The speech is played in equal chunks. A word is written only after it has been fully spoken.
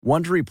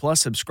Wondery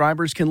Plus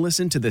subscribers can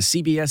listen to the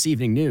CBS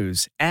Evening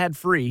News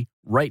ad-free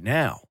right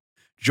now.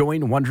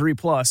 Join Wondery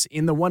Plus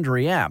in the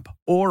Wondery app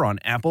or on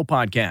Apple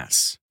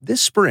Podcasts.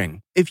 This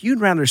spring, if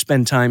you'd rather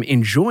spend time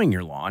enjoying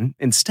your lawn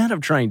instead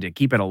of trying to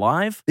keep it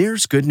alive,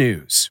 there's good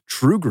news.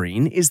 True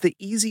Green is the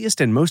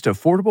easiest and most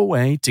affordable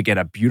way to get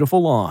a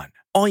beautiful lawn.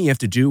 All you have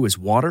to do is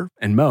water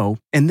and mow,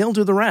 and they'll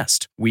do the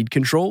rest. Weed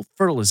control,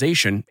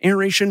 fertilization,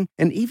 aeration,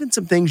 and even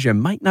some things you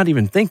might not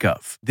even think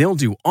of. They'll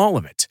do all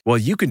of it, while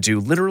you can do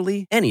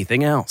literally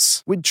anything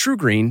else. With True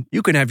Green,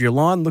 you can have your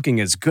lawn looking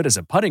as good as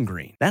a putting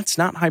green. That's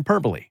not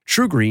hyperbole.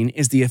 True Green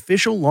is the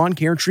official lawn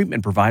care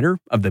treatment provider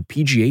of the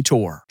PGA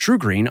Tour. True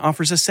Green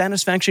offers a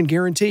satisfaction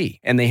guarantee,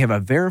 and they have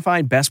a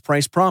verified best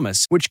price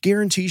promise, which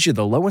guarantees you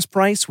the lowest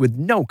price with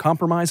no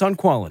compromise on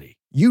quality.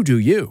 You do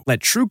you. Let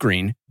True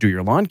Green do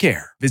your lawn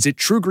care. Visit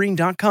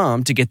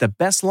truegreen.com to get the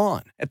best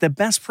lawn at the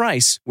best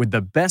price with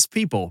the best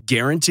people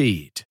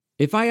guaranteed.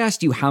 If I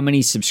asked you how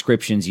many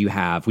subscriptions you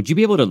have, would you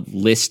be able to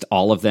list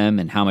all of them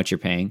and how much you're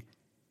paying?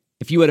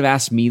 If you would have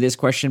asked me this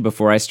question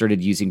before I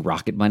started using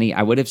Rocket Money,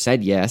 I would have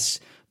said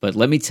yes. But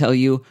let me tell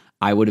you,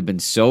 I would have been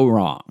so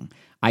wrong.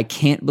 I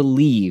can't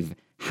believe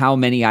how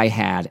many I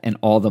had and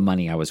all the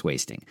money I was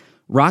wasting.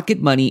 Rocket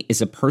Money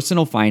is a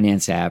personal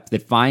finance app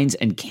that finds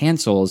and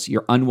cancels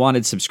your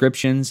unwanted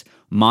subscriptions,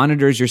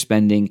 monitors your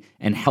spending,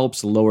 and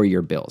helps lower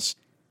your bills.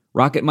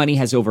 Rocket Money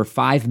has over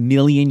 5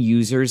 million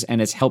users and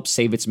has helped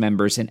save its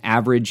members an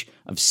average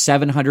of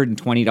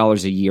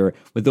 $720 a year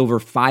with over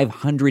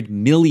 500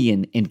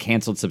 million in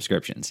canceled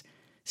subscriptions.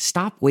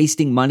 Stop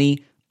wasting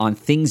money on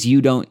things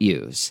you don't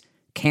use.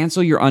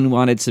 Cancel your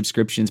unwanted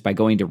subscriptions by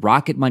going to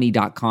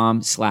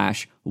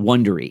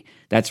rocketmoney.com/Wondery.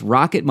 That's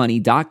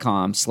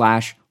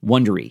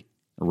rocketmoney.com/Wondery.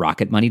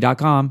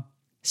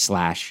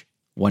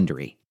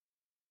 rocketmoney.com/Wondery.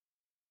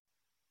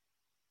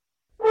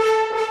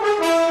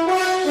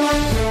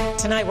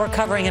 Tonight, we're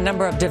covering a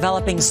number of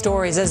developing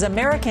stories as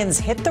Americans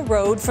hit the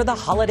road for the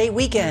holiday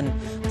weekend.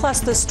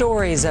 Plus, the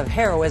stories of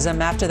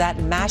heroism after that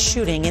mass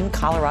shooting in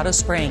Colorado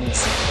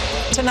Springs.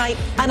 Tonight,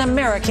 an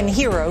American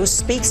hero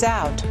speaks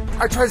out.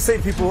 I tried to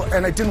save people,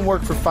 and it didn't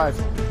work for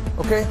 5.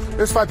 Okay?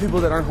 There's 5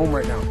 people that aren't home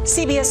right now.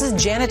 CBS's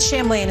Janet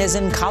Shamlian is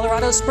in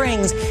Colorado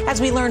Springs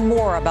as we learn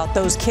more about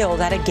those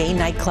killed at a gay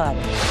nightclub.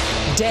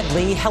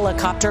 Deadly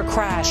helicopter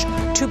crash.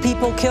 2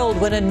 people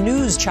killed when a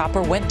news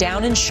chopper went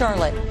down in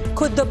Charlotte.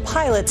 Could the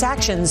pilot's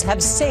actions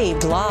have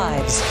saved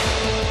lives?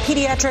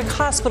 Pediatric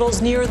hospitals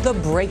near the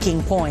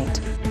breaking point.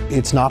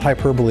 It's not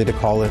hyperbole to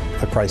call it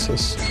a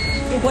crisis.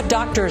 What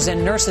doctors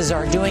and nurses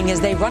are doing as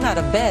they run out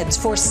of beds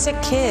for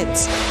sick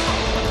kids.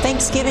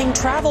 Thanksgiving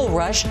travel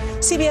rush.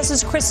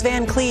 CBS's Chris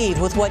Van Cleve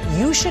with what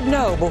you should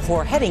know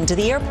before heading to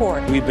the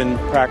airport. We've been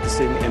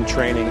practicing and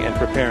training and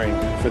preparing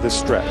for this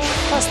stretch.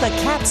 Plus, the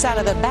cat's out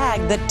of the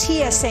bag the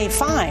TSA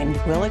fine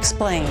will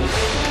explain.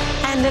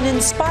 And an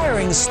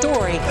inspiring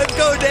story. Let's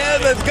go,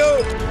 Dad, let's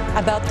go.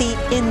 About the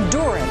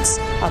endurance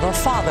of a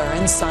father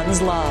and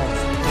son's love.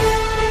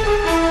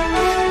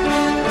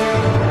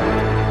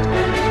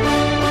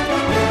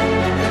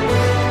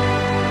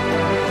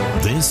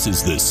 This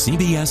is the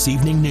CBS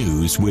Evening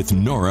News with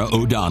Norah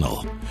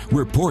O'Donnell,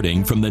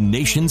 reporting from the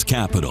nation's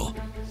capital.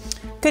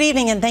 Good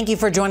evening, and thank you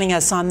for joining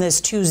us on this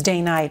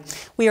Tuesday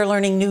night. We are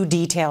learning new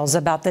details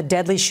about the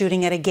deadly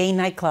shooting at a gay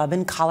nightclub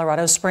in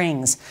Colorado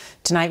Springs.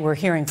 Tonight, we're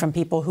hearing from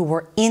people who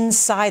were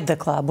inside the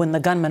club when the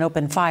gunman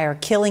opened fire,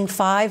 killing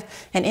 5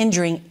 and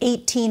injuring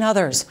 18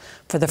 others.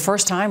 For the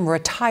first time,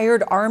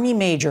 retired Army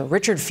Major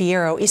Richard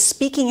Fierro is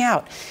speaking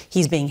out.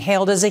 He's being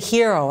hailed as a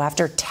hero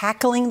after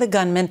tackling the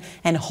gunman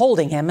and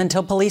holding him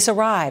until police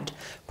arrived.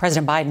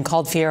 President Biden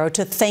called Fierro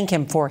to thank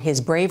him for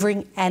his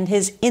bravery and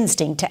his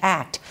instinct to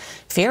act.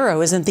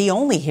 Fierro isn't the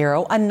only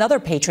hero.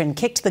 Another patron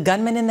kicked the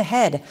gunman in the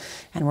head.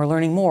 And we're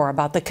learning more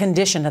about the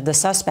condition of the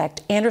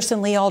suspect,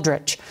 Anderson Lee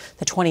Aldrich.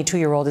 The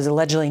 22-year-old is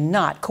allegedly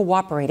not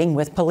cooperating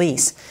with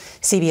police.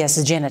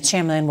 CBS's Janet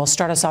Shamlian will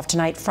start us off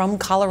tonight from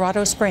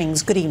Colorado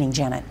Springs. Good evening,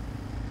 Janet.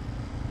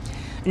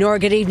 Norah,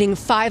 good evening.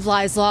 5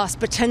 lives lost,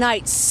 but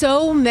tonight,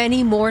 so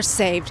many more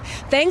saved.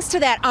 Thanks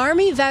to that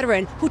Army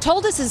veteran who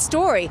told us his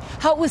story,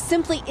 how it was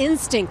simply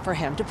instinct for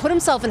him to put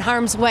himself in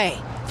harm's way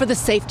for the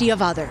safety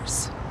of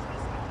others.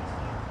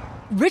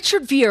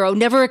 Richard Fierro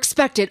never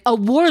expected a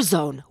war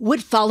zone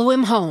would follow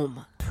him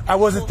home. I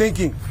wasn't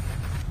thinking.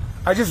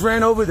 I just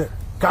ran over there.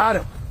 Got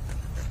him.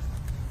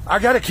 I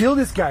gotta kill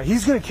this guy.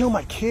 He's gonna kill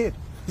my kid.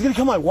 He's gonna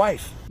kill my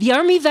wife. The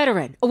Army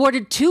veteran,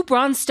 awarded 2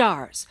 Bronze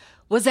Stars,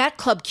 was at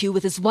Club Q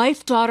with his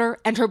wife, daughter,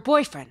 and her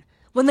boyfriend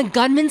when the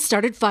gunman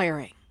started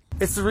firing.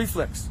 It's the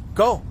reflex.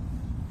 Go.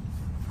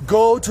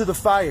 Go to the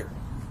fire.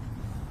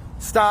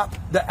 Stop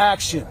the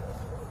action.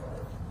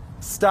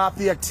 Stop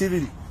the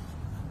activity.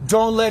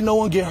 Don't let no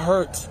one get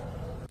hurt.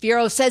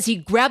 Fierro says he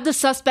grabbed the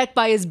suspect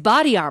by his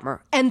body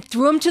armor and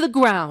threw him to the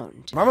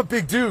ground. I'm a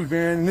big dude,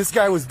 man, and this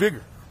guy was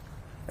bigger.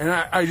 And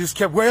I just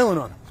kept wailing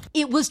on him.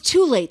 It was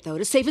too late, though,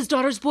 to save his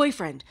daughter's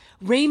boyfriend,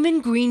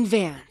 Raymond Green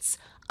Vance,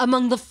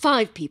 among the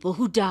 5 people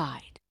who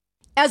died.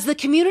 As the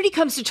community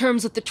comes to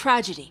terms with the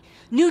tragedy,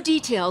 new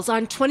details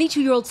on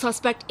 22-year-old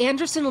suspect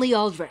Anderson Lee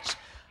Aldrich,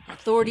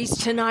 Authorities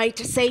tonight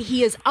say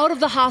he is out of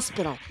the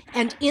hospital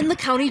and in the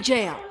county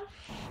jail.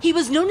 He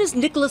was known as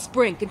Nicholas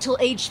Brink until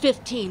age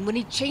 15 when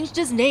he changed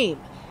his name.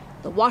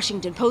 The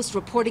Washington Post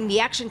reporting the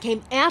action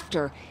came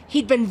after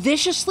he'd been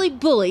viciously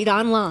bullied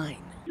online.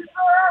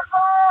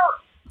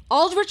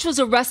 Aldrich was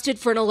arrested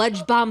for an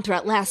alleged bomb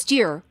threat last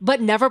year,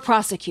 but never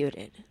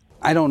prosecuted.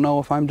 I don't know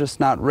if I'm just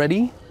not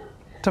ready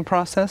to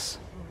process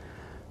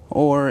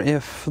or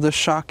if the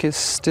shock is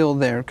still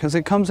there, because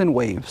it comes in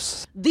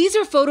waves. These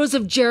are photos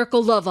of Jericho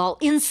Lovell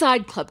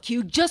inside Club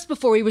Q just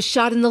before he was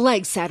shot in the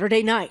leg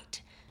Saturday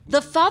night.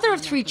 The father of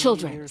 3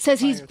 children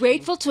says he's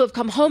grateful to have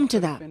come home to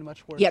them,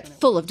 yet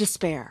full of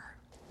despair.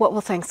 What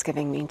will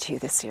Thanksgiving mean to you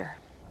this year?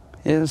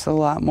 There's a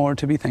lot more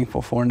to be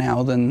thankful for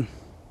now than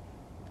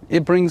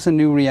it brings a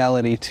new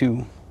reality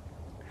to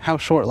how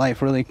short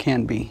life really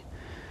can be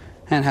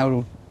and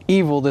how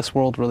evil this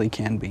world really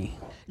can be.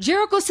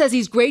 Jericho says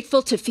he's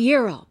grateful to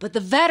Fierro, but the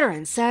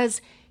veteran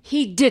says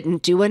he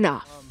didn't do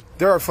enough.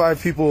 There are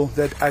 5 people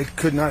that I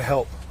could not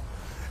help,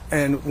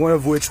 and one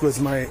of which was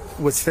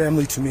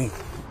family to me.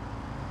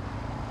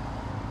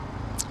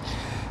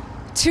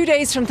 2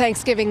 days from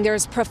Thanksgiving,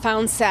 there's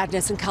profound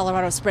sadness in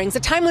Colorado Springs, a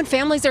time when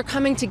families are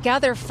coming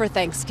together for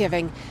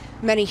Thanksgiving,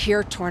 many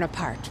here torn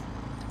apart.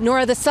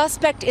 Norah, the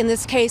suspect in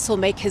this case, will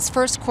make his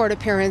first court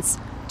appearance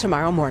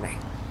tomorrow morning.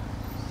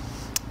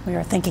 We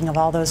are thinking of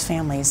all those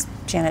families.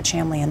 Janet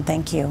Chamlian,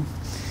 thank you.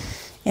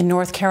 In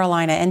North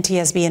Carolina,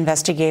 NTSB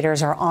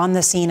investigators are on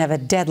the scene of a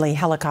deadly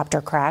helicopter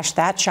crash.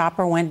 That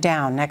chopper went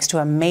down next to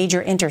a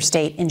major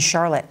interstate in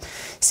Charlotte.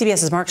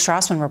 CBS's Mark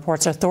Strassman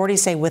reports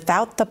authorities say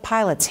without the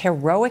pilot's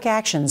heroic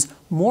actions,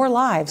 more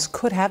lives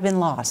could have been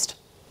lost.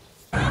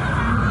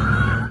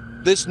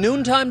 This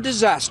noontime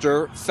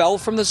disaster fell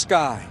from the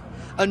sky.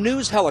 A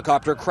news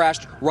helicopter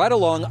crashed right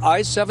along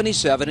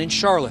I-77 in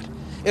Charlotte.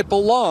 It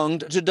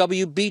belonged to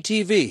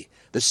WBTV,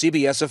 the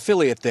CBS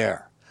affiliate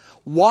there.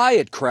 Why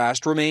it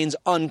crashed remains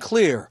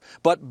unclear,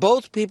 but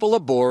both people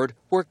aboard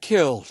were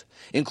killed,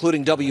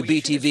 including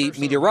WBTV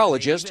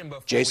meteorologist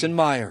Jason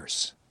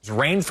Myers.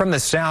 Rain from the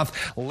south.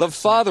 The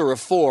father of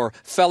 4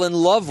 fell in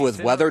love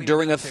with weather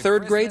during a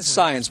 3rd grade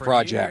science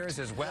project.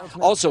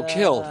 Also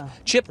killed,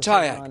 Chip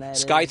Tyak,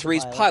 Sky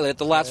 3's pilot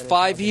the last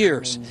 5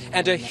 years,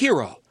 and a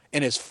hero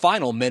in his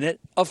final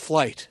minute of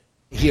flight.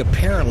 He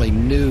apparently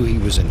knew he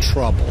was in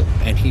trouble,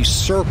 and he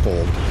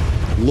circled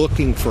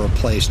looking for a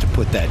place to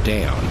put that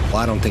down.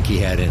 I don't think he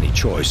had any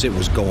choice. It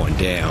was going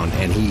down,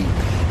 and he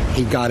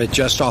got it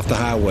just off the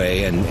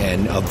highway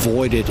and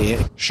avoided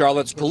it.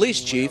 Charlotte's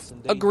police chief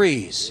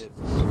agrees.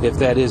 If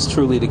that is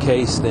truly the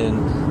case,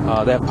 then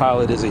that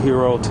pilot is a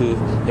hero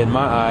in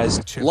my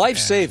eyes.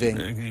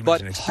 Life-saving,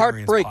 but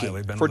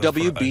heartbreaking for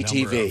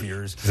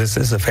WBTV. This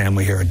is a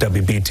family here at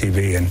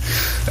WBTV,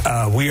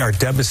 and we are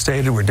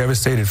devastated. We're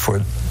devastated for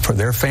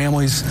their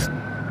families.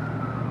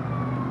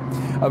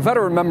 A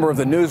veteran member of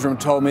the newsroom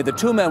told me the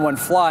 2 men went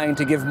flying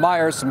to give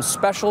Myers some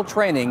special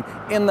training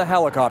in the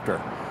helicopter.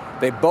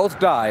 They both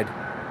died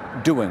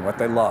doing what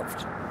they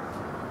loved.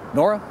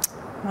 Norah?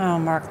 Oh,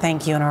 Mark,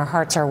 thank you. And our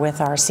hearts are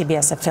with our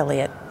CBS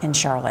affiliate in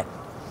Charlotte.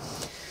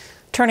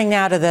 Turning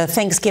now to the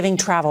Thanksgiving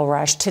travel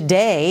rush.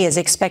 Today is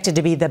expected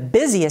to be the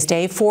busiest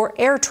day for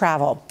air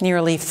travel.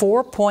 Nearly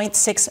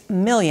 4.6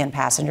 million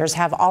passengers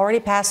have already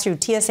passed through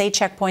TSA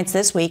checkpoints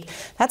this week.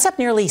 That's up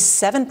nearly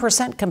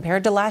 7%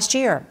 compared to last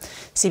year.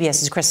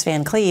 CBS's Chris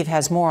Van Cleve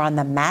has more on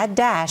the mad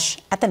dash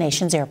at the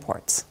nation's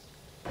airports.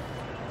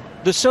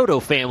 The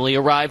Soto family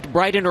arrived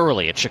bright and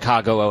early at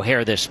Chicago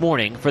O'Hare this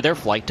morning for their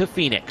flight to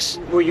Phoenix.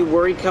 Were you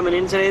worried coming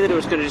in today that it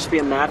was going to just be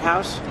a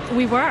madhouse?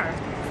 We were,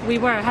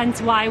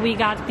 hence why we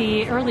got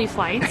the early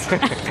flight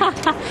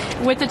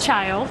with the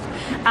child.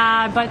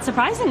 But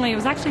surprisingly, it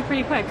was actually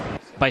pretty quick.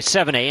 By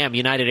 7 a.m.,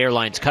 United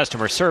Airlines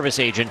customer service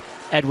agent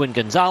Edwin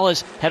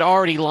Gonzalez had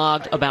already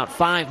logged about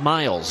 5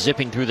 miles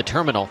zipping through the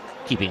terminal,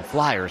 keeping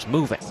flyers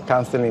moving. It's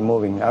constantly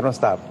moving. I don't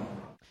stop.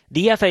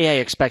 The FAA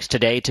expects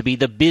today to be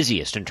the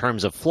busiest in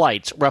terms of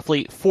flights.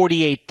 Roughly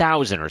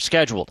 48,000 are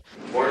scheduled.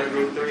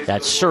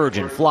 That surge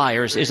in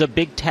flyers is a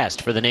big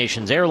test for the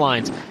nation's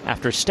airlines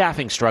after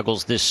staffing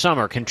struggles this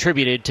summer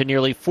contributed to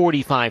nearly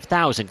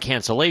 45,000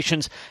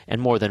 cancellations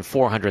and more than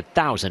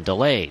 400,000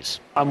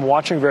 delays. I'm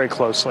watching very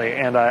closely,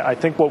 and I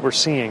think what we're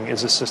seeing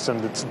is a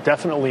system that's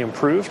definitely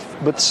improved,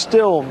 but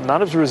still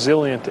not as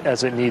resilient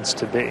as it needs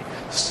to be.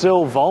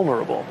 Still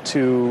vulnerable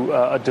to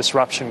a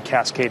disruption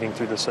cascading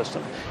through the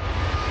system.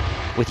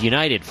 With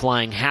United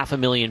flying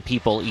 500,000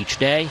 people each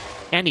day,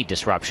 any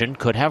disruption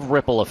could have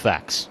ripple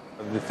effects.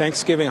 The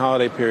Thanksgiving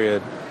holiday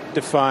period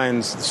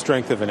defines the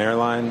strength of an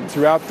airline.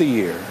 Throughout the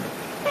year,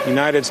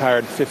 United's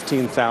hired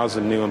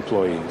 15,000 new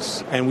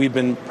employees, and we've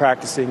been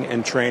practicing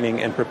and training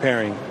and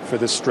preparing for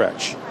this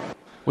stretch.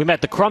 We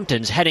met the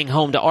Crumptons heading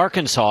home to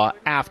Arkansas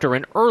after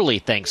an early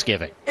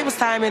Thanksgiving. It was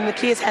time, and the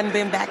kids hadn't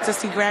been back to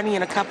see Granny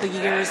in a couple of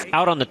years.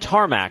 Out on the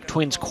tarmac,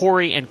 twins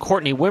Corey and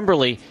Courtney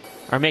Wimberly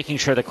are making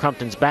sure the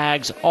Crumptons'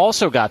 bags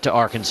also got to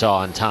Arkansas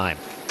on time.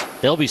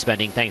 They'll be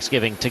spending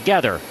Thanksgiving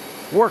together,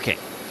 working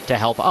to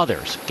help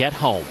others get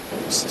home.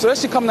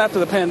 Especially coming after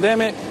the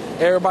pandemic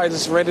Everybody's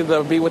just ready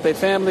to be with their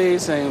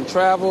families and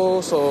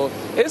travel. So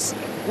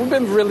we've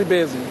been really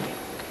busy.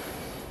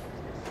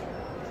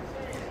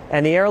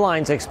 And the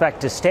airlines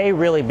expect to stay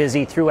really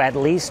busy through at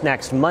least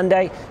next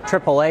Monday.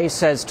 AAA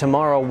says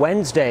tomorrow,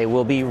 Wednesday,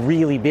 will be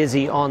really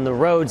busy on the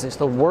roads. It's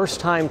the worst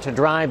time to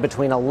drive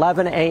between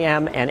 11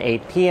 a.m. and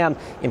 8 p.m.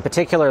 In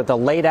particular, the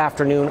late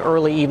afternoon,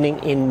 early evening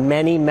in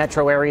many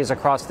metro areas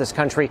across this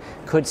country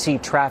could see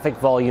traffic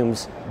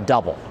volumes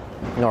double.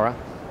 Norah?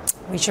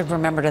 We should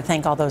remember to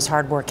thank all those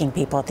hardworking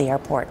people at the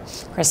airport.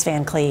 Chris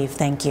Van Cleve,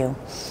 thank you.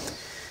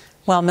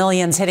 Well,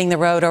 millions hitting the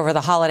road over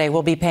the holiday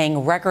will be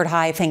paying record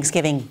high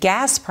Thanksgiving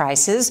gas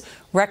prices.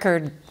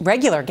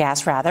 Regular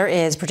gas,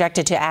 is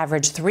projected to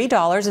average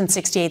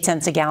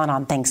 $3.68 a gallon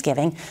on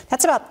Thanksgiving.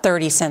 That's about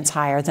 30 cents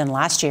higher than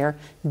last year.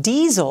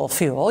 Diesel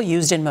fuel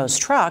used in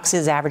most trucks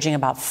is averaging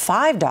about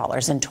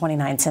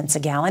 $5.29 a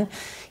gallon.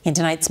 In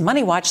tonight's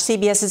Money Watch,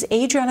 CBS's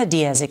Adriana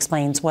Diaz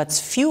explains what's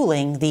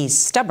fueling these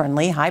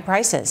stubbornly high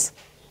prices.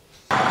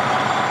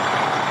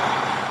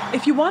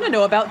 If you want to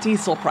know about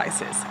diesel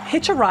prices,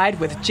 hitch a ride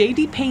with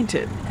J.D.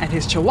 Painted and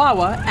his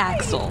Chihuahua,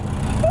 Axel.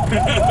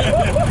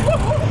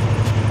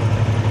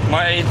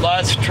 My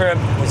last trip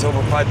was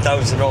over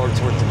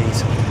 $5,000 worth of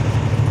diesel.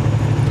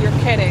 You're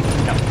kidding.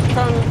 No.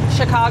 From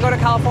Chicago to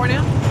California?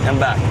 And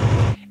back.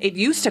 It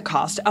used to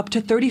cost up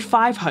to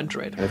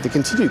 $3,500. If they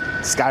continue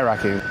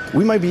skyrocketing,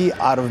 we might be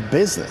out of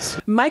business.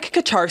 Mike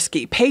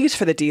Kacharski pays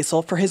for the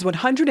diesel for his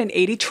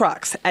 180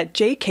 trucks at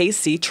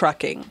JKC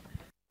Trucking.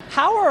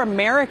 How are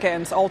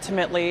Americans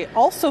ultimately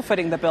also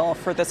footing the bill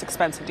for this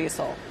expensive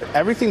diesel?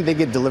 Everything they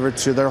get delivered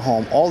to their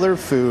home, all their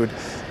food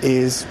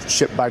is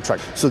shipped by truck.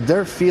 So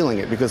they're feeling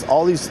it because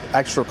all these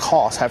extra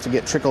costs have to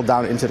get trickled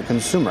down into the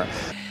consumer.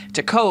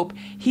 To cope,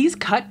 he's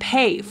cut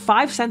pay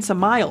 5 cents a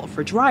mile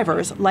for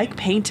drivers like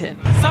Painton.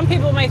 Some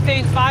people may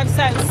think 5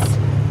 cents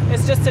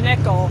is just a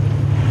nickel.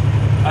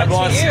 I've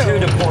lost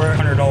 $200 to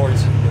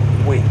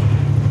 $400 a week.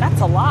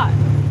 That's a lot.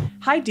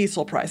 High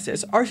diesel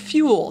prices are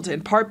fueled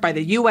in part by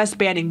the U.S.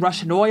 banning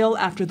Russian oil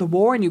after the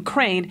war in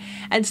Ukraine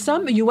and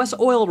some U.S.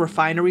 oil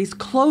refineries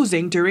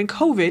closing during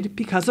COVID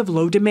because of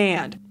low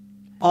demand,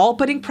 all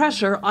putting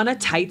pressure on a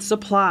tight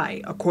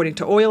supply, according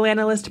to oil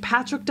analyst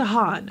Patrick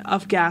DeHaan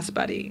of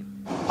GasBuddy.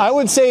 I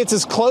would say it's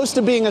as close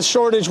to being a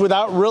shortage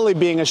without really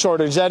being a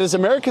shortage. That is,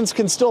 Americans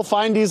can still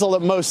find diesel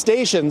at most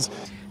stations.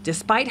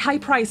 Despite high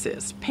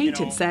prices,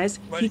 Painton says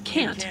he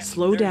can't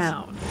slow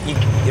down.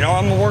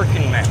 I'm a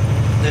working man.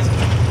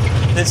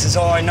 This is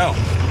all I know.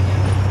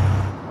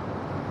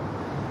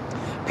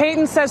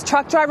 Payton says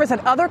truck drivers at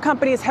other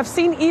companies have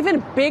seen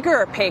even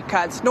bigger pay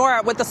cuts.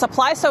 Norah, with the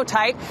supply so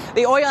tight,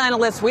 the oil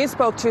analyst we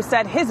spoke to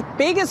said his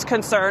biggest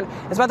concern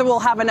is whether we'll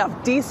have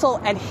enough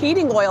diesel and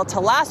heating oil to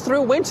last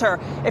through winter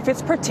if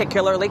it's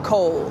particularly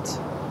cold.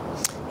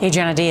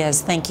 Adriana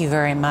Diaz, thank you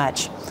very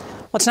much.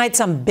 Well, tonight,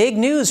 some big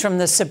news from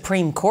the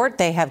Supreme Court.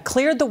 They have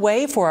cleared the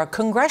way for a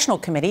congressional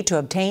committee to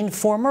obtain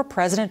former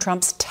President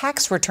Trump's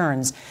tax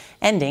returns,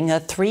 ending a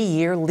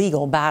 3-year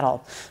legal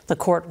battle. The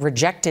court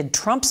rejected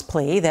Trump's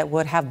plea that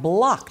would have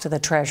blocked the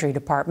Treasury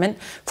Department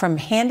from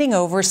handing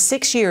over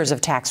 6 years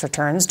of tax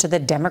returns to the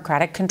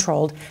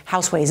Democratic-controlled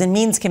House Ways and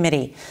Means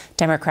Committee.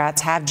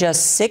 Democrats have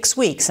just 6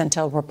 weeks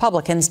until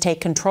Republicans take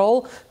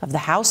control of the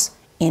House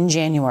in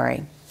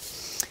January.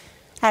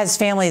 As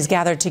families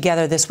gather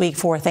together this week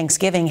for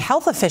Thanksgiving,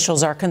 health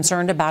officials are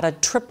concerned about a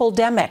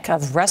triple-demic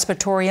of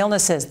respiratory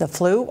illnesses, the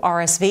flu,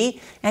 RSV,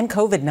 and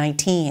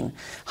COVID-19.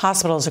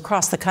 Hospitals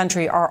across the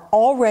country are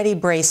already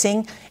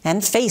bracing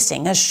and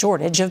facing a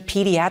shortage of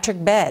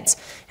pediatric beds.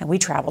 And we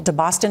traveled to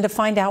Boston to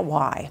find out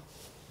why.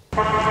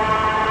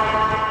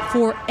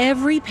 For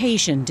every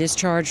patient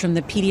discharged from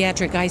the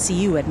pediatric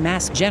ICU at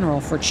Mass General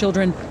for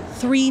Children,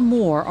 3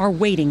 more are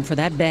waiting for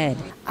that bed.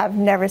 I've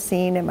never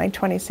seen in my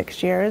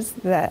 26 years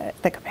the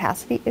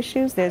capacity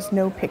issues. There's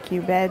no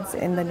PICU beds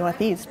in the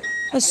Northeast.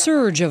 A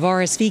surge of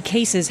RSV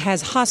cases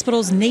has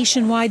hospitals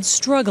nationwide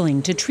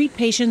struggling to treat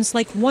patients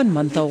like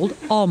 1-month-old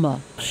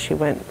Alma. She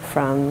went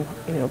from,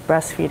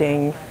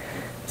 breastfeeding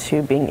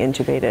to being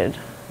intubated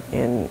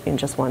in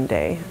just one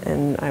day,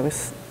 and I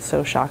was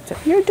so shocked.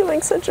 You're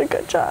doing such a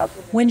good job.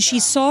 When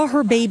she saw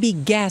her baby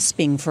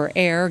gasping for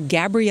air,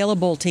 Gabriella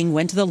Bolting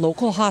went to the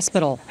local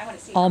hospital.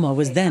 Alma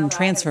was then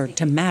transferred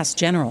to Mass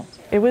General.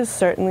 It was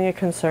certainly a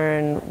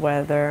concern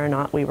whether or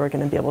not we were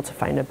going to be able to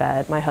find a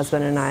bed. My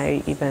husband and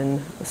I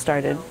even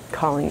started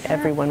calling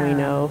everyone we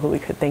know who we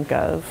could think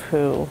of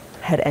who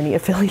had any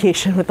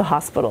affiliation with the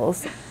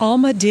hospitals.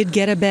 Alma did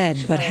get a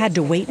bed, but had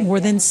to wait more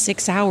than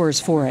 6 hours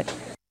for it.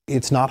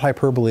 It's not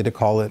hyperbole to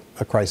call it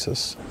a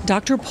crisis.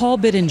 Dr. Paul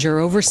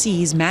Bittinger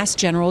oversees Mass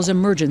General's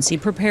emergency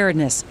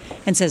preparedness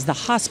and says the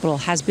hospital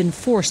has been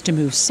forced to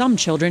move some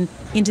children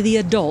into the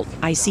adult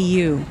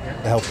ICU.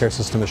 The healthcare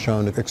system has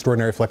shown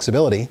extraordinary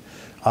flexibility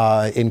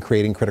in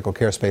creating critical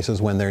care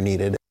spaces when they're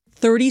needed.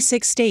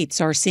 36 states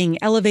are seeing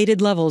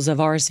elevated levels of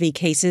RSV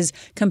cases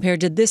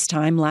compared to this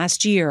time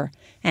last year,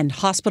 and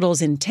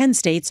hospitals in 10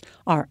 states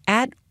are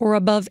at or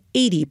above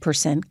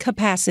 80%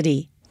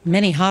 capacity.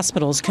 Many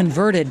hospitals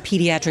converted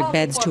pediatric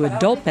beds to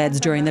adult beds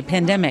during the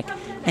pandemic,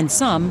 and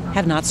some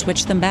have not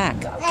switched them back.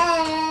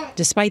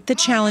 Despite the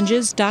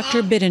challenges,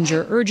 Dr.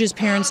 Bittinger urges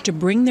parents to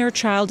bring their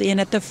child in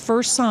at the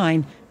first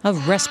sign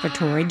of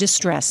respiratory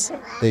distress.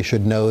 They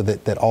should know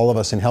that all of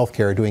us in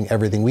healthcare are doing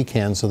everything we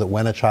can so that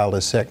when a child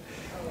is sick,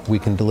 we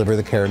can deliver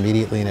the care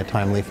immediately in a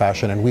timely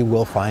fashion, and we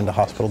will find a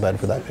hospital bed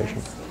for that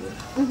patient.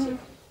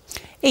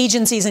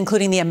 Agencies,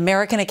 including the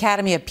American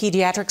Academy of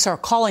Pediatrics, are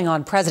calling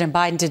on President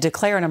Biden to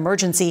declare an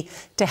emergency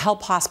to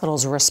help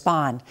hospitals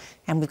respond.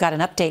 And we've got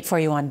an update for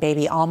you on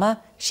baby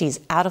Alma. She's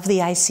out of the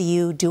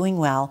ICU, doing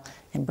well,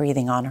 and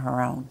breathing on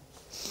her own.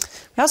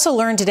 We also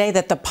learned today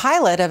that the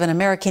pilot of an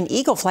American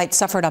Eagle flight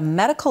suffered a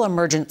medical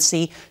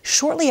emergency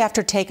shortly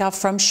after takeoff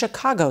from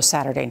Chicago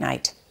Saturday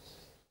night.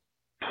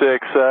 6, we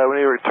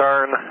need to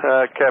return.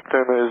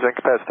 Captain is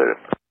incapacitated.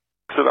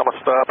 So I'm going to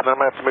stop, and I'm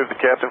going to have to move the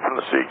captain from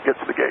the seat, get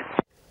to the gate.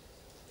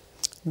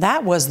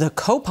 That was the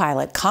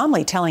co-pilot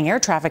calmly telling air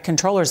traffic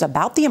controllers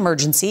about the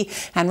emergency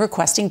and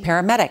requesting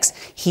paramedics.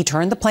 He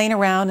turned the plane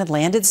around and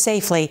landed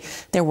safely.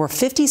 There were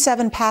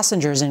 57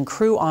 passengers and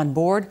crew on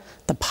board.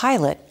 The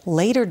pilot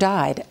later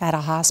died at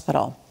a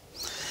hospital.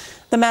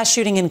 The mass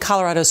shooting in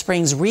Colorado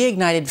Springs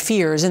reignited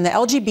fears in the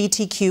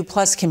LGBTQ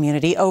plus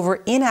community over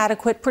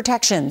inadequate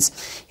protections.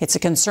 It's a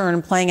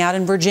concern playing out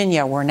in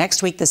Virginia, where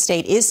next week the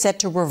state is set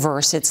to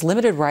reverse its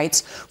limited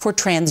rights for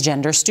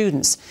transgender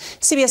students.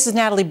 CBS's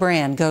Natalie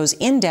Brand goes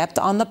in-depth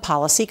on the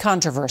policy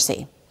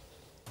controversy.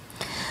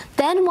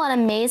 Then one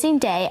amazing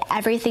day,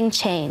 everything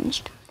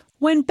changed.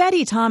 When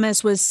Betty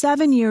Thomas was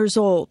 7 years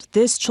old,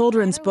 this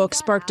children's book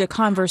sparked a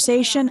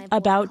conversation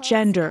about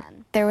gender.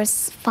 There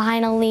was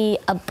finally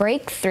a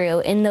breakthrough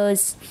in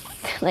those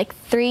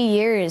 3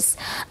 years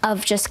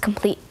of just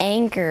complete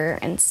anger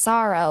and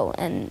sorrow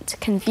and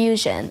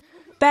confusion.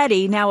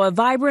 Betty, now a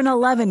vibrant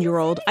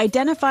 11-year-old,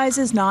 identifies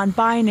as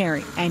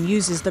non-binary and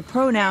uses the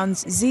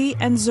pronouns Z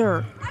and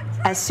Zer.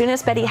 As soon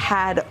as Betty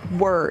had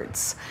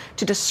words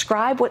to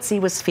describe what Z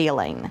was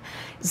feeling,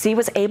 Z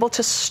was able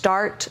to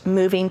start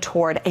moving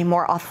toward a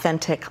more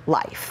authentic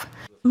life.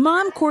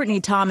 Mom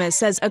Courtney Thomas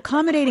says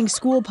accommodating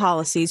school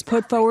policies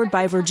put forward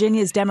by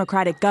Virginia's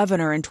Democratic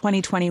governor in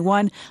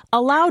 2021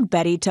 allowed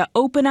Betty to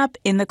open up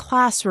in the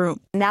classroom.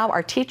 Now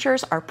our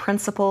teachers, our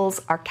principals,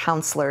 our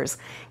counselors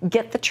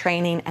get the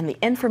training and the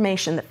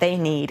information that they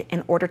need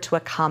in order to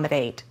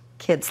accommodate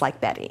kids like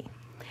Betty.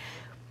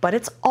 But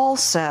it's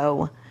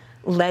also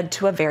led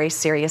to a very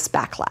serious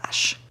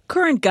backlash.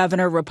 Current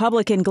Governor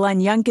Republican Glenn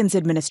Youngkin's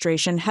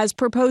administration has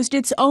proposed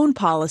its own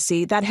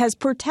policy that has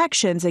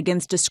protections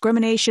against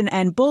discrimination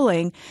and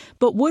bullying,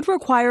 but would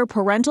require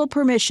parental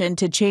permission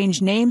to change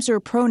names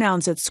or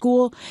pronouns at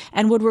school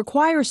and would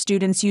require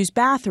students use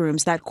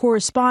bathrooms that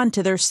correspond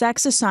to their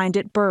sex assigned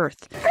at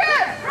birth.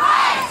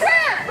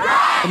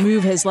 The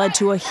move has led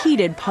to a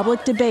heated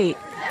public debate.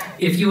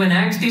 If you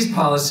enact these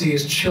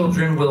policies,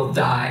 children will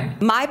die.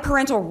 My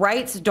parental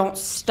rights don't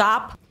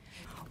stop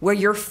where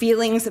your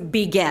feelings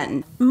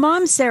begin.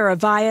 Mom Sarah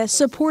Vaya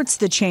supports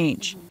the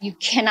change. You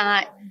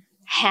cannot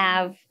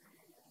have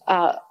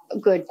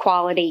good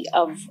quality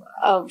of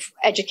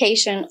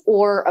education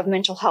or of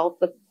mental health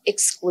with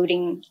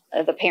excluding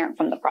the parent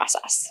from the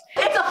process.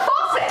 It's a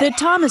falsehood. The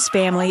Thomas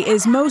family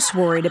is most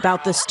worried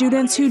about the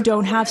students who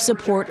don't have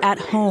support at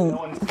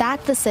home.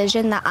 That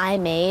decision that I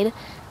made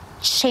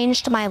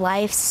changed my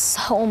life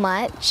so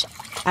much.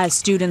 As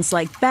students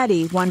like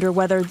Betty wonder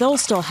whether they'll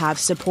still have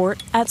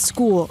support at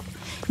school.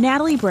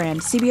 Natalie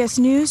Brand, CBS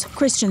News,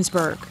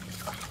 Christiansburg.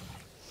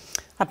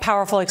 A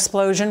powerful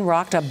explosion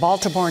rocked a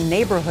Baltimore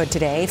neighborhood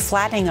today,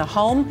 flattening a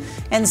home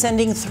and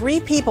sending 3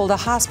 people to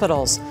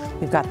hospitals.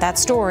 We've got that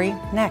story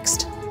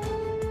next.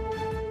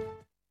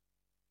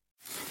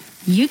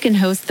 You can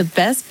host the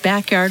best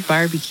backyard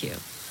barbecue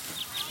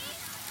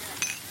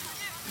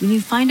when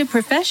you find a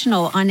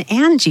professional on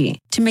Angie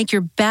to make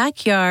your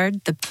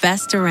backyard the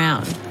best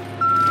around.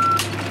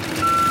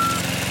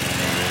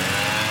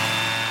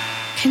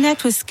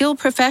 Connect with skilled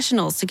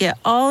professionals to get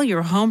all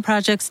your home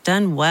projects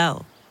done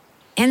well.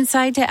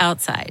 Inside to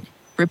outside,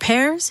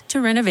 repairs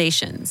to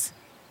renovations.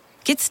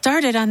 Get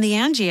started on the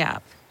Angie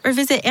app or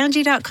visit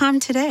Angie.com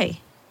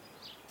today.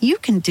 You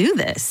can do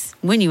this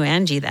when you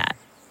Angie that.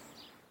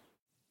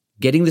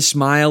 Getting the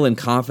smile and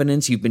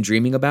confidence you've been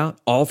dreaming about,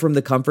 all from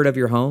the comfort of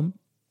your home,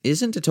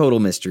 isn't a total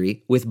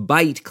mystery with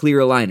Byte clear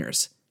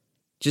aligners.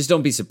 Just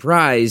don't be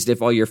surprised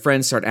if all your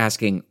friends start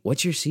asking,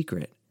 "What's your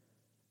secret?"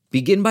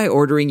 Begin by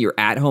ordering your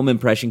at-home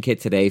impression kit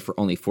today for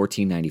only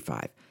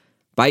 $14.95.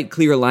 Byte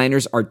clear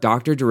aligners are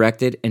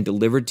doctor-directed and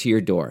delivered to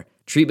your door.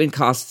 Treatment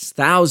costs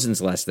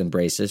thousands less than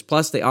braces,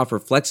 plus they offer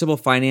flexible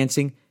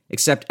financing,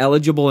 accept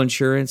eligible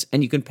insurance,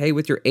 and you can pay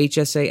with your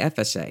HSA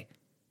FSA.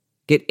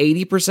 Get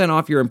 80%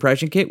 off your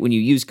impression kit when you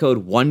use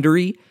code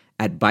WONDERY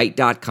at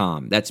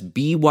Byte.com. That's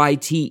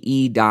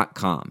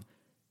BYTE.com.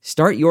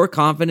 Start your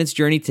confidence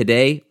journey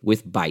today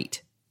with Byte.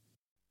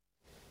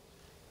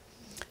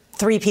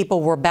 3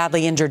 people were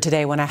badly injured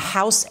today when a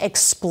house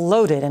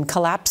exploded and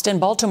collapsed in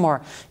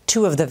Baltimore.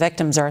 2 of the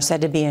victims are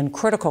said to be in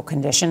critical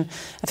condition.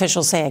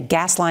 Officials say a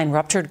gas line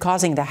ruptured,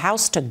 causing the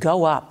house to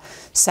go up.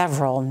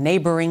 Several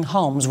neighboring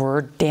homes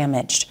were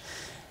damaged.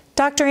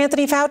 Dr.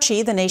 Anthony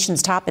Fauci, the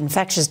nation's top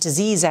infectious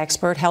disease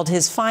expert, held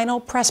his final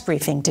press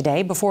briefing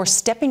today before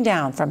stepping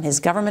down from his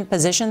government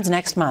positions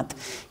next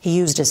month. He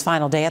used his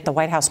final day at the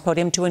White House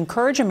podium to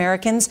encourage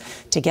Americans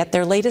to get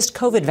their latest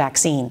COVID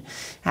vaccine.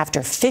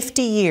 After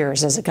 50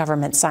 years as a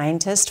government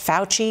scientist,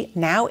 Fauci,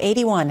 now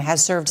 81,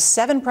 has served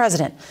 7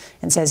 presidents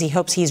and says he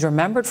hopes he's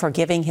remembered for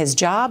giving his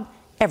job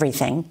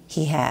everything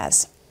he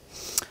has.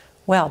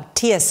 Well,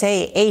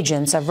 TSA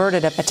agents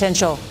averted a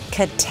potential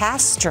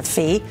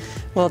catastrophe.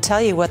 We'll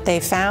tell you what they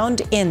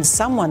found in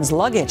someone's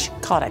luggage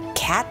called a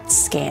CAT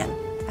scan.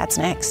 That's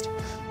next.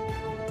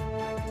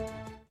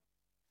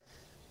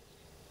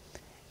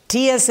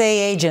 TSA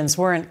agents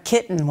weren't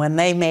kidding when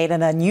they made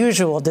an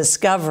unusual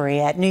discovery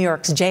at New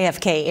York's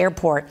JFK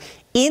airport.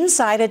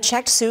 Inside a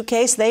checked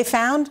suitcase, they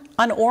found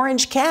an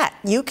orange cat.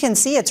 You can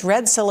see its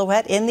red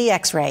silhouette in the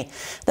X-ray.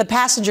 The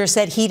passenger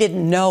said he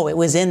didn't know it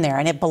was in there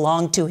and it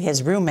belonged to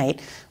his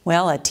roommate.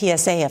 Well, a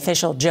TSA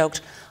official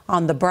joked,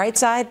 on the bright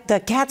side, the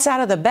cat's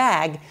out of the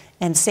bag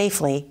and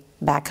safely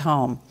back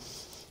home.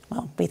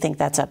 Well, we think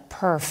that's a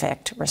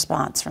perfect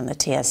response from the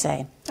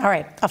TSA. All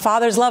right, a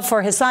father's love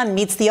for his son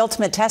meets the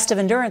ultimate test of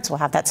endurance. We'll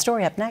have that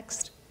story up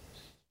next.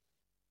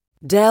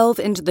 Delve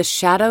into the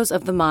shadows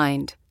of the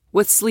mind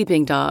with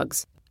Sleeping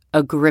Dogs,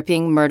 a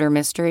gripping murder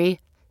mystery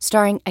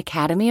starring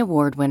Academy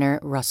Award winner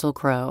Russell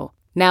Crowe.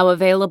 Now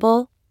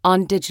available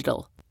on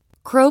digital.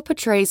 Crowe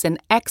portrays an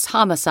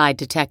ex-homicide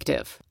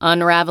detective,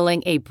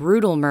 unraveling a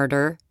brutal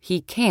murder he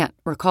can't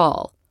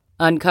recall.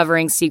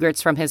 Uncovering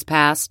secrets from his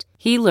past,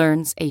 he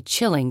learns a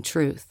chilling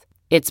truth.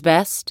 It's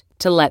best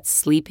to let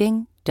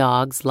sleeping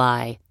dogs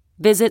lie.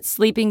 Visit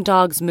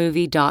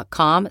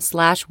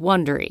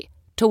sleepingdogsmovie.com/Wondery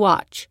to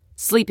watch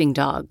Sleeping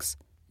Dogs,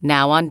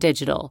 now on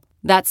digital.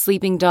 That's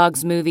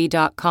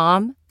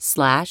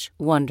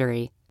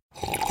sleepingdogsmovie.com/Wondery.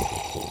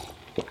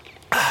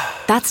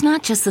 That's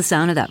not just the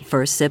sound of that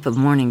first sip of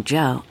Morning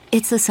Joe.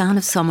 It's the sound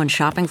of someone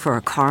shopping for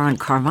a car on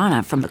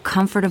Carvana from the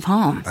comfort of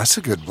home. That's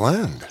a good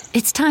blend.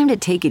 It's time to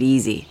take it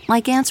easy,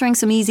 like answering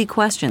some easy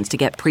questions to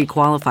get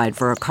pre-qualified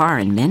for a car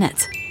in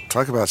minutes.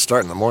 Talk about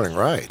starting the morning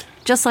right.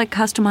 Just like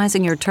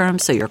customizing your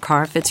terms so your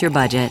car fits your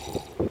budget.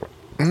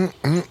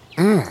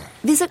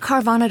 Visit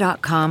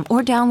Carvana.com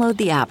or download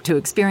the app to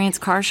experience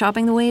car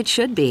shopping the way it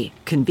should be.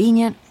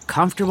 Convenient,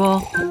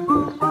 comfortable.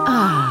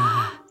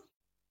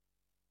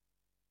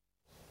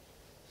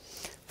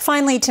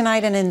 Finally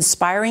tonight, an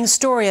inspiring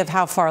story of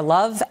how far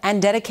love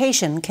and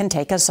dedication can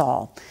take us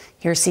all.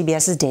 Here's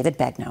CBS's David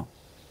Begnaud.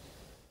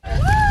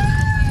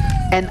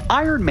 An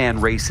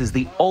Ironman race is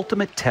the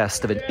ultimate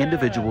test of an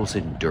individual's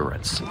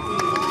endurance.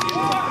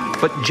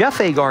 But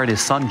Jeff Agar and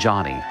his son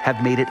Johnny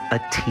have made it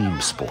a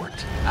team sport.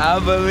 I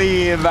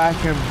believe I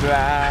can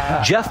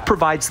fly. Jeff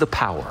provides the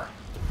power,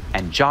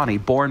 and Johnny,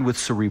 born with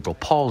cerebral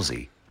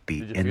palsy,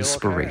 the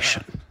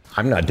inspiration. Okay?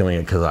 I'm not doing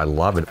it because I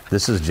love it.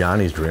 This is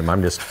Johnny's dream.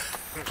 I'm just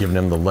giving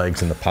him the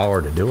legs and the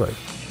power to do it.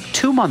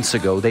 2 months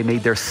ago, they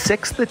made their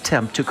 6th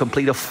attempt to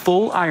complete a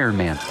full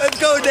Ironman. Let's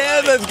go,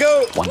 Dad, let's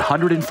go!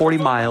 140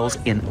 miles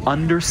in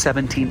under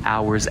 17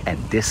 hours, and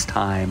this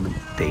time,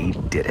 they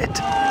did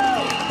it.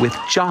 With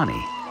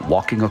Johnny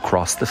walking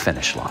across the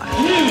finish line.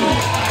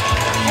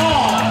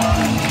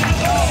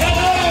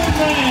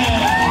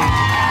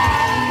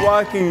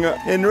 Walking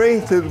in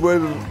races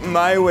was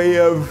my way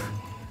of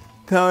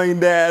telling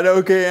Dad,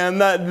 okay, I'm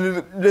not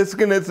just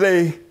gonna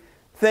say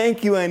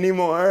thank you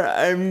anymore.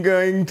 I'm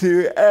going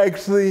to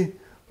actually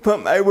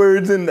put my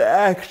words into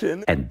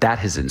action. And that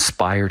has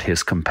inspired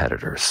his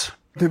competitors.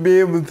 To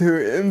be able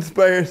to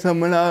inspire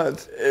someone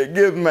else, it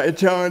gives my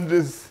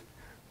challenges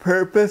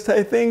purpose,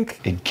 I think.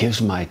 It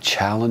gives my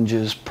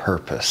challenges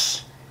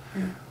purpose.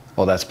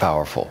 Well, that's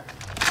powerful.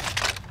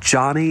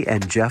 Johnny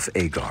and Jeff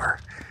Agar.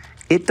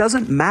 It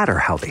doesn't matter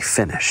how they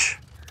finish.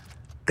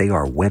 They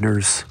are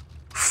winners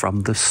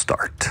from the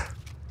start.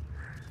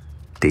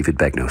 David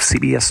Begnaud,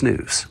 CBS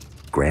News,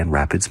 Grand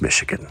Rapids,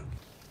 Michigan.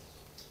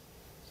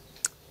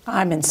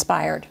 I'm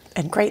inspired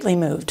and greatly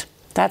moved.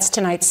 That's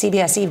tonight's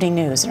CBS Evening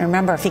News. And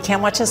remember, if you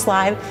can't watch us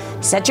live,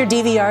 set your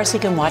DVR so you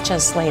can watch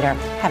us later.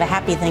 Have a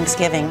happy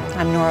Thanksgiving.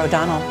 I'm Norah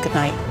O'Donnell. Good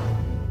night.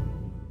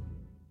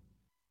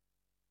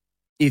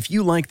 If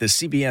you like the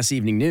CBS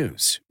Evening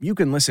News, you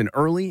can listen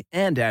early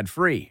and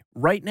ad-free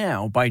right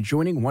now by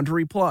joining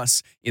Wondery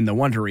Plus in the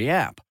Wondery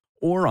app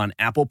or on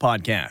Apple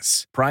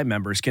Podcasts. Prime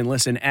members can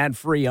listen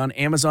ad-free on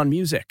Amazon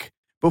Music.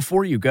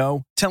 Before you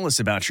go, tell us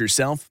about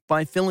yourself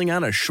by filling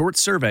out a short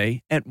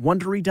survey at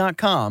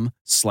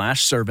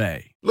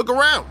Wondery.com/survey. Look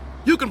around.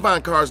 You can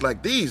find cars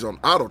like these on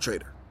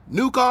AutoTrader.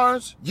 New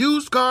cars,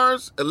 used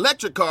cars,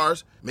 electric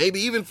cars, maybe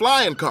even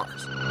flying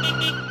cars.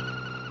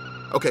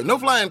 Okay, no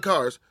flying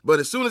cars, but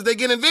as soon as they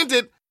get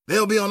invented,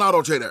 they'll be on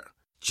AutoTrader.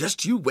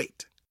 Just you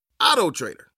wait. AutoTrader.